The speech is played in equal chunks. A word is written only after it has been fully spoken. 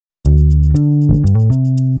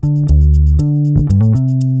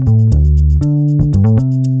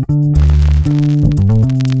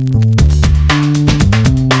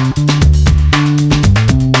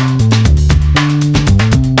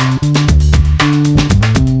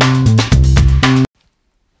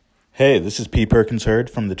Hey, this is P. Perkins Heard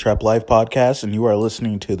from the Trap Life Podcast, and you are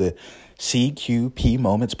listening to the CQP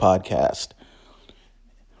Moments Podcast.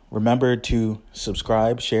 Remember to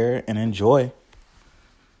subscribe, share, and enjoy.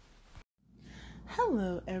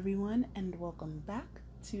 Hello, everyone, and welcome back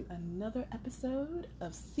to another episode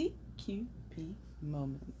of CQP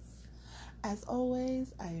Moments. As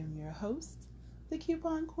always, I am your host, the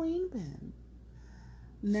Coupon Queen Ben.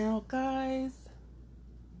 Now, guys,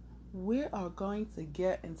 we are going to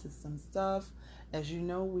get into some stuff. As you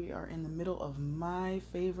know, we are in the middle of my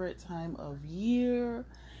favorite time of year.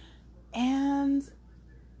 And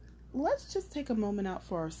let's just take a moment out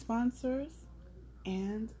for our sponsors.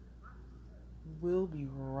 And we'll be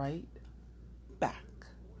right back.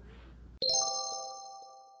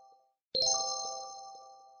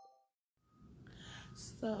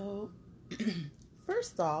 So,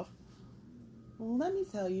 first off, let me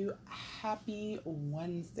tell you, happy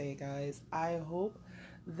Wednesday, guys. I hope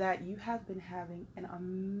that you have been having an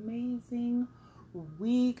amazing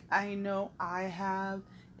week. I know I have.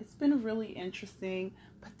 It's been really interesting,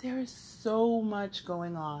 but there is so much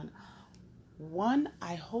going on. One,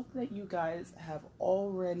 I hope that you guys have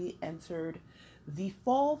already entered the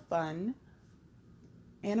Fall Fun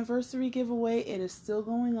anniversary giveaway. It is still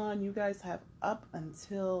going on. You guys have up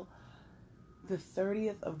until the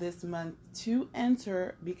 30th of this month to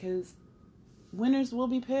enter, because winners will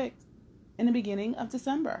be picked in the beginning of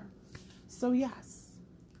December. So yes.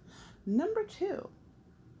 Number 2,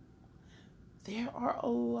 there are a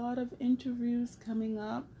lot of interviews coming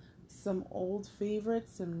up. Some old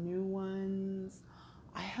favorites, some new ones.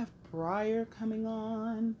 I have Briar coming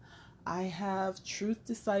on. I have Truth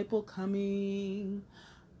Disciple coming.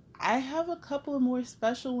 I have a couple of more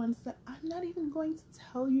special ones that I'm not even going to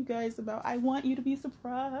tell you guys about. I want you to be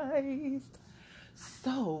surprised.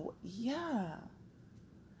 So, yeah.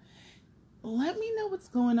 Let me know what's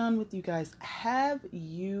going on with you guys. Have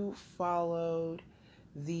you followed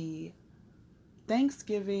the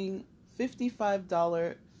Thanksgiving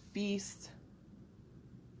 $55 feast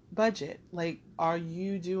budget? Like, are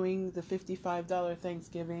you doing the $55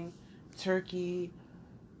 Thanksgiving turkey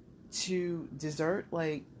to dessert?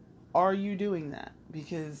 Like, are you doing that?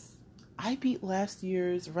 Because I beat last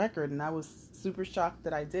year's record and I was super shocked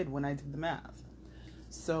that I did when I did the math.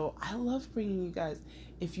 So I love bringing you guys.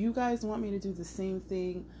 If you guys want me to do the same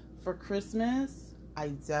thing for Christmas,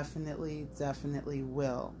 I definitely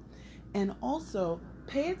will. And also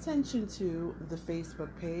pay attention to the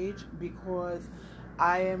Facebook page, because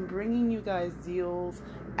I am bringing you guys deals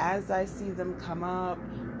as I see them come up,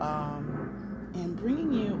 and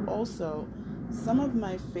bringing you also some of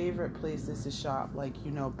my favorite places to shop, like,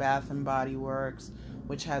 Bath and Body Works,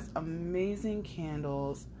 which has amazing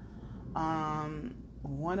candles.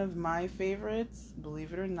 One of my favorites,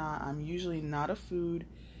 believe it or not, I'm usually not a food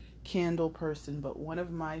candle person, but one of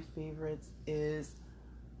my favorites is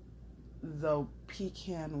the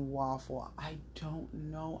pecan waffle. I don't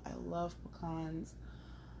know, I love pecans,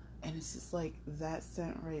 and it's just like that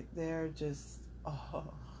scent right there just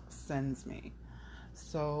sends me.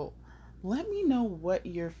 So let me know what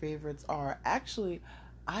your favorites are. Actually,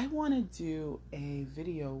 I want to do a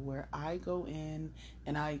video where I go in,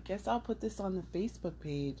 and I guess I'll put this on the Facebook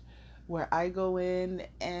page, where I go in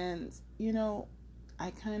and,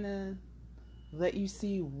 I kind of let you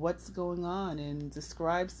see what's going on and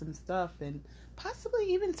describe some stuff and possibly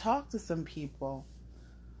even talk to some people.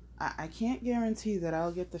 I can't guarantee that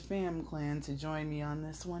I'll get the fam clan to join me on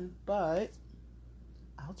this one, but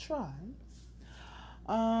I'll try.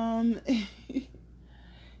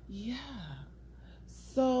 Yeah.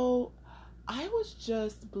 So I was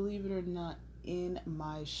just, believe it or not, in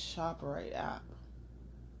my ShopRite app.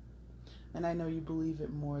 And I know you believe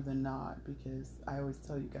it more than not, because I always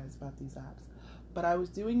tell you guys about these apps. But I was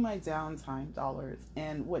doing my downtime dollars,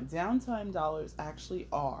 and what downtime dollars actually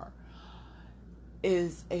are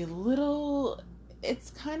is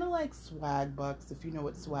it's kind of like swag bucks, if you know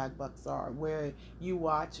what swag bucks are, where you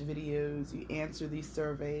watch videos, you answer these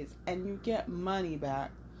surveys, and you get money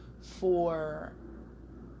back for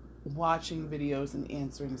watching videos and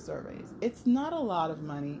answering surveys. It's not a lot of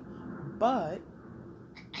money, but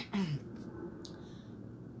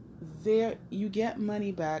there you get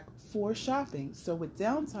money back for shopping. So with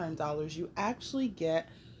downtime dollars, you actually get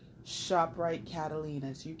ShopRite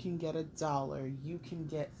Catalinas. You can get $1, you can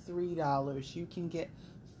get $3, you can get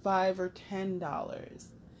 $5 or $10,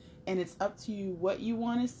 and it's up to you what you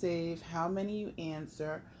want to save, how many you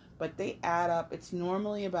answer, but they add up. It's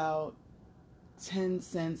normally about 10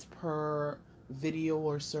 cents per video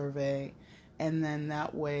or survey, and then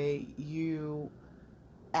that way you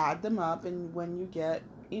add them up, and when you get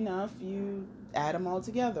enough, you add them all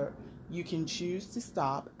together. You can choose to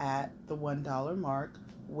stop at the $1 mark,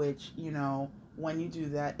 which, when you do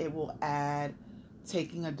that, it will add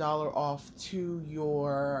taking $1 off to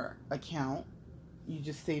your account. You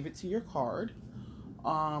just save it to your card.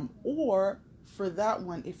 Or for that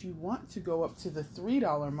one, if you want to go up to the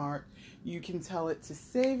 $3 mark, you can tell it to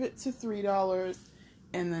save it to $3.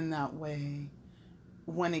 And then that way,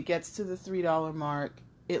 when it gets to the $3 mark,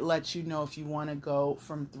 it lets you know if you want to go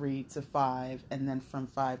from 3 to 5 and then from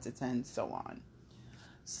 5 to 10, so on.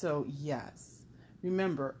 So yes,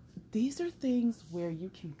 remember, these are things where you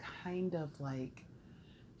can kind of like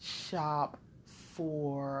shop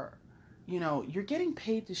for, you're getting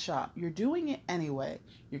paid to shop. You're doing it anyway.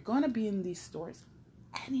 You're going to be in these stores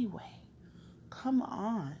anyway. Come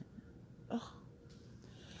on. Ugh.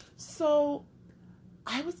 So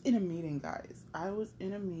I was in a meeting, guys.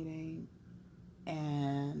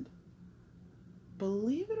 And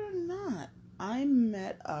believe it or not, I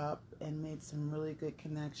met up and made some really good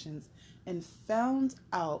connections and found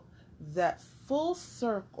out that Full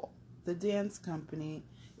Circle, the dance company,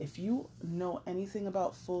 if you know anything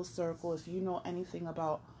about Full Circle, if you know anything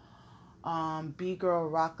about B-Girl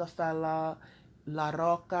Rockefeller, La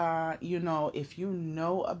Roca, if you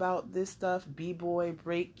know about this stuff, B-boy,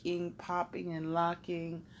 breaking, popping, and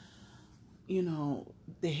locking,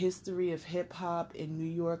 the history of hip-hop in New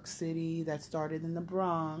York City that started in the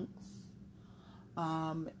Bronx.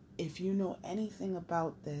 If you know anything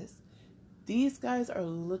about this, these guys are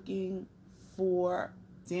looking for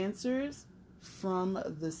dancers from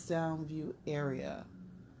the Soundview area.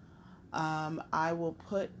 I will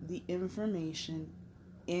put the information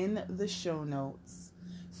in the show notes.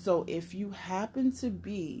 So if you happen to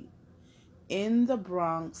be in the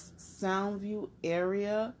Bronx, Soundview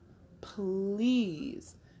area,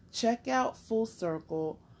 please check out Full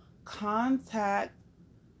Circle. Contact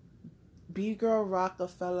B-Girl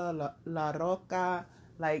Rockefeller, La Roca.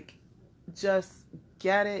 Just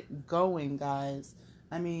get it going, guys.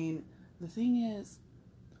 I mean, the thing is,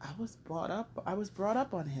 I was brought up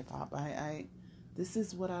on hip hop. This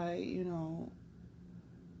is what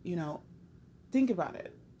think about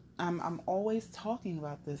it. I'm always talking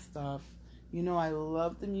about this stuff. I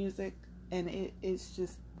love the music, and it's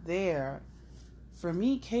just there. For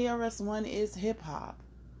me, KRS-One is hip hop.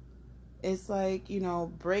 It's like,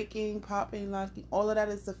 breaking, popping, locking, all of that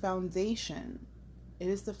is the foundation. It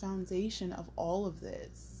is the foundation of all of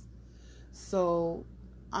this. So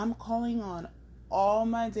I'm calling on all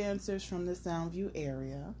my dancers from the Soundview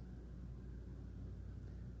area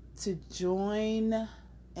to join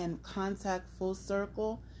and contact Full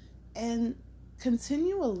Circle and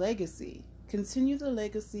continue a legacy. Continue the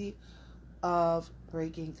legacy of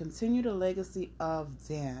breaking. Continue the legacy of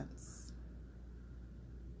dance.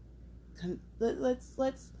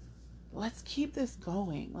 Let's keep this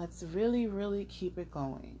going. Let's really, really keep it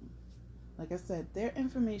going. Like I said, their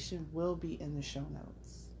information will be in the show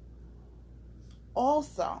notes.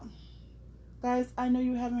 Also, guys, I know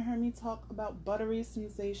you haven't heard me talk about Buttery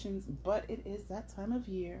Sensations, but it is that time of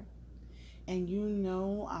year. And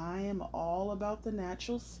I am all about the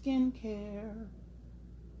natural skincare.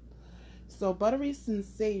 So Buttery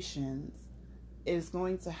Sensations is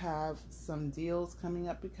going to have some deals coming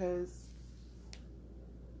up because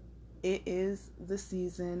it is the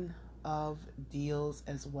season of deals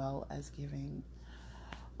as well as giving.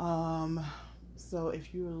 So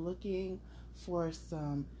if you're looking for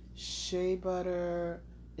some shea butter,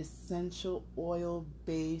 essential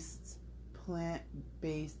oil-based,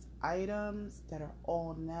 plant-based items that are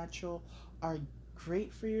all natural, are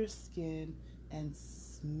great for your skin, and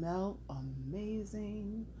smell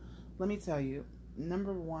amazing, let me tell you,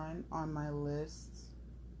 number one on my list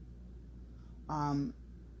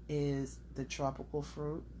is the tropical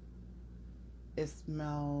fruit. It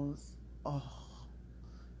smells,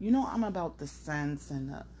 I'm about the scents and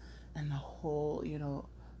the whole,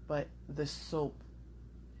 but the soap.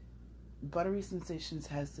 Buttery Sensations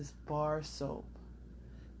has this bar soap,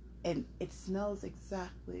 and it smells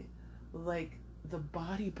exactly like the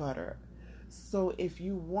body butter. So if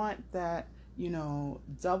you want that,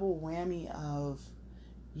 double whammy of,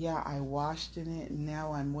 yeah, I washed in it,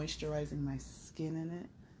 now I'm moisturizing my skin in it,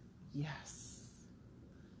 yes,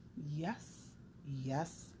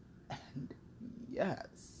 and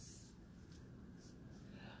yes.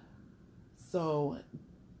 So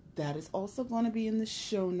that is also going to be in the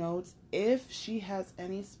show notes. If she has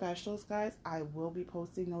any specials, guys, I will be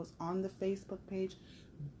posting those on the Facebook page.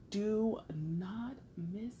 Do not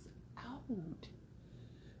miss out.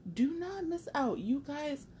 Do not miss out. You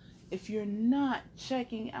guys, if you're not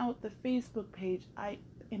checking out the Facebook page,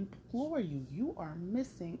 implore you, you are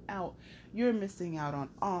missing out. You're missing out on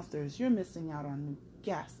authors. You're missing out on new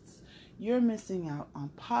guests. You're missing out on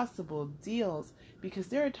possible deals, because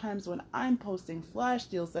there are times when I'm posting flash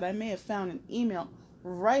deals that I may have found in email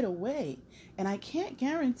right away, and I can't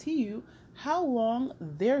guarantee you how long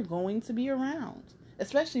they're going to be around,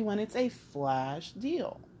 especially when it's a flash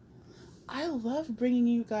deal. I love bringing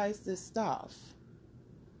you guys this stuff.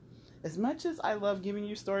 As much as I love giving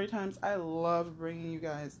you story times, I love bringing you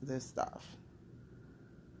guys this stuff.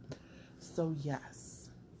 So yes.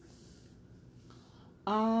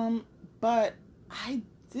 But I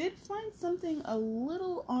did find something a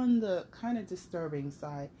little on the kind of disturbing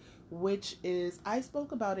side, which is, I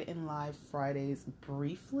spoke about it in Live Fridays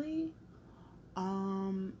briefly.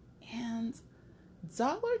 And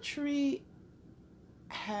Dollar Tree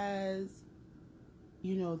has,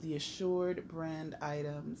 the Assured brand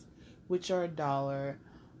items, which are $1.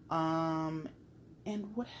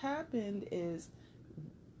 And what happened is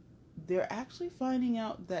they're actually finding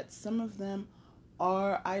out that some of them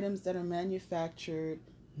are items that are manufactured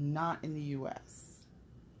not in the US.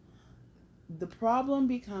 The problem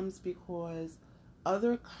becomes because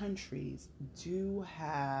other countries do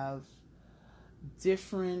have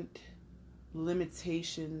different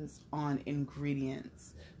limitations on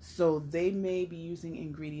ingredients. So they may be using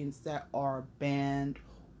ingredients that are banned,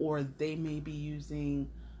 or they may be using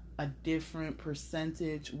a different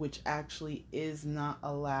percentage which actually is not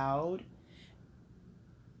allowed.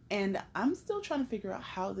 And I'm still trying to figure out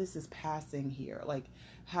how this is passing here, like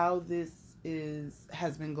how this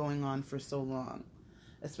has been going on for so long,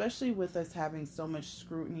 especially with us having so much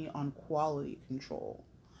scrutiny on quality control.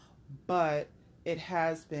 But it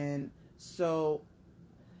has been. So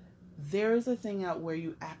there is a thing out where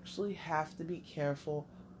you actually have to be careful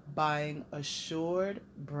buying Assured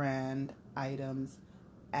brand items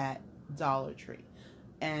at Dollar Tree.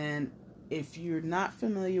 And if you're not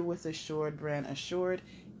familiar with Assured brand, Assured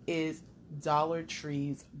is Dollar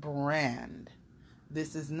Tree's brand.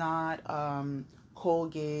 This is not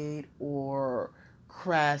Colgate or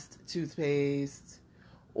Crest toothpaste,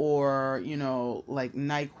 or like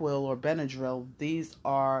NyQuil or Benadryl.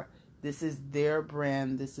 This is their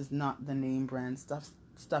brand. This is not the name brand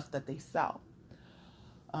stuff that they sell.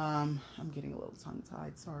 I'm getting a little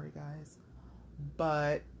tongue-tied, sorry guys,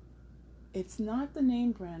 but it's not the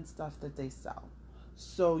name brand stuff that they sell.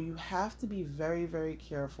 So you have to be very, very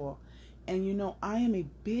careful. And I am a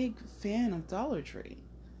big fan of Dollar Tree,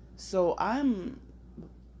 so I'm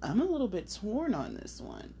a little bit torn on this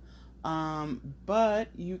one. But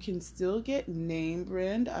you can still get name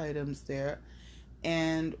brand items there.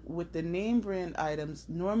 And with the name brand items,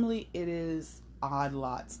 normally it is odd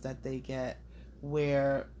lots that they get,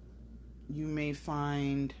 where you may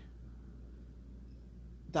find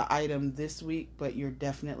the item this week, but you're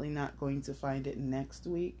definitely not going to find it next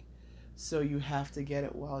week. So you have to get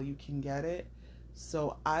it while you can get it.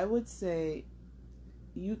 So I would say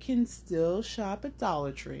you can still shop at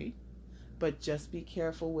Dollar Tree, but just be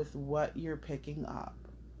careful with what you're picking up.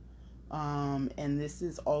 And this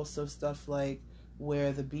is also stuff like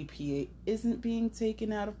where the BPA isn't being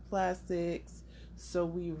taken out of plastics. So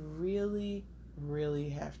we really, really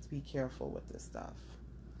have to be careful with this stuff.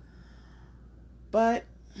 But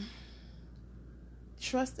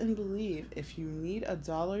trust and believe, if you need a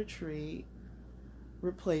Dollar Tree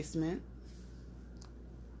replacement,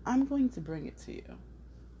 I'm going to bring it to you.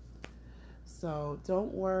 So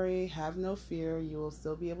don't worry, have no fear. You will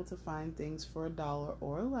still be able to find things for $1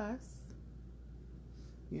 or less.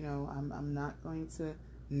 I'm not going to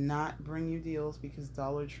not bring you deals because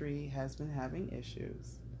Dollar Tree has been having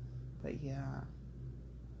issues. But yeah.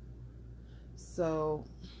 So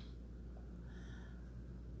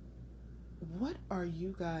what are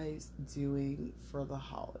you guys doing for the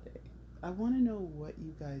holiday? I want to know what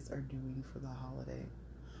you guys are doing for the holiday.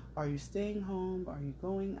 Are you staying home? Are you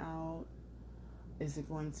going out? Is it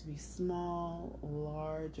going to be small,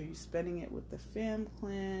 large? Are you spending it with the fam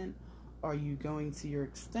clan? Are you going to your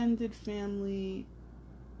extended family?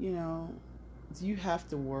 Do you have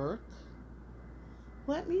to work?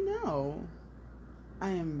 Let me know. I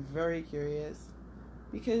am very curious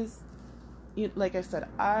because, like I said,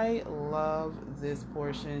 I love this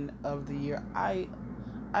portion of the year. I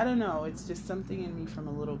don't know. It's just something in me from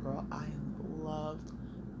a little girl. I loved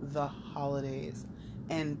the holidays.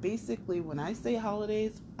 And basically, when I say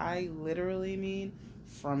holidays, I literally mean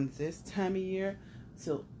from this time of year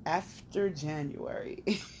till after January.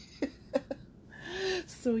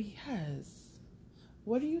 So yes,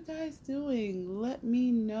 what are you guys doing? Let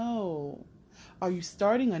me know. Are you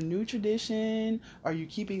starting a new tradition? Are you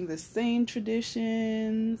keeping the same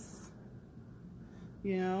traditions?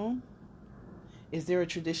 You know? Is there a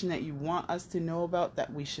tradition that you want us to know about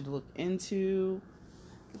that we should look into?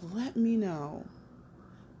 Let me know.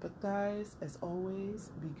 But guys, as always,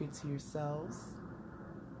 be good to yourselves.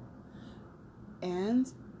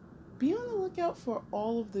 And be on the lookout for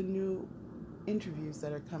all of the new interviews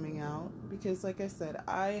that are coming out. Because like I said,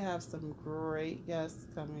 I have some great guests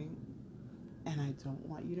coming. And I don't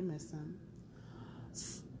want you to miss them.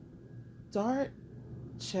 Start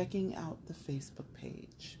checking out the Facebook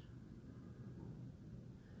page.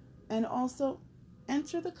 And also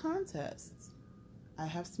enter the contest. I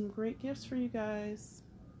have some great gifts for you guys.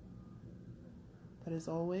 But as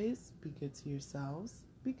always, be good to yourselves,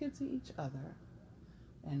 be good to each other,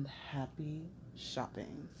 and happy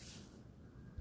shopping.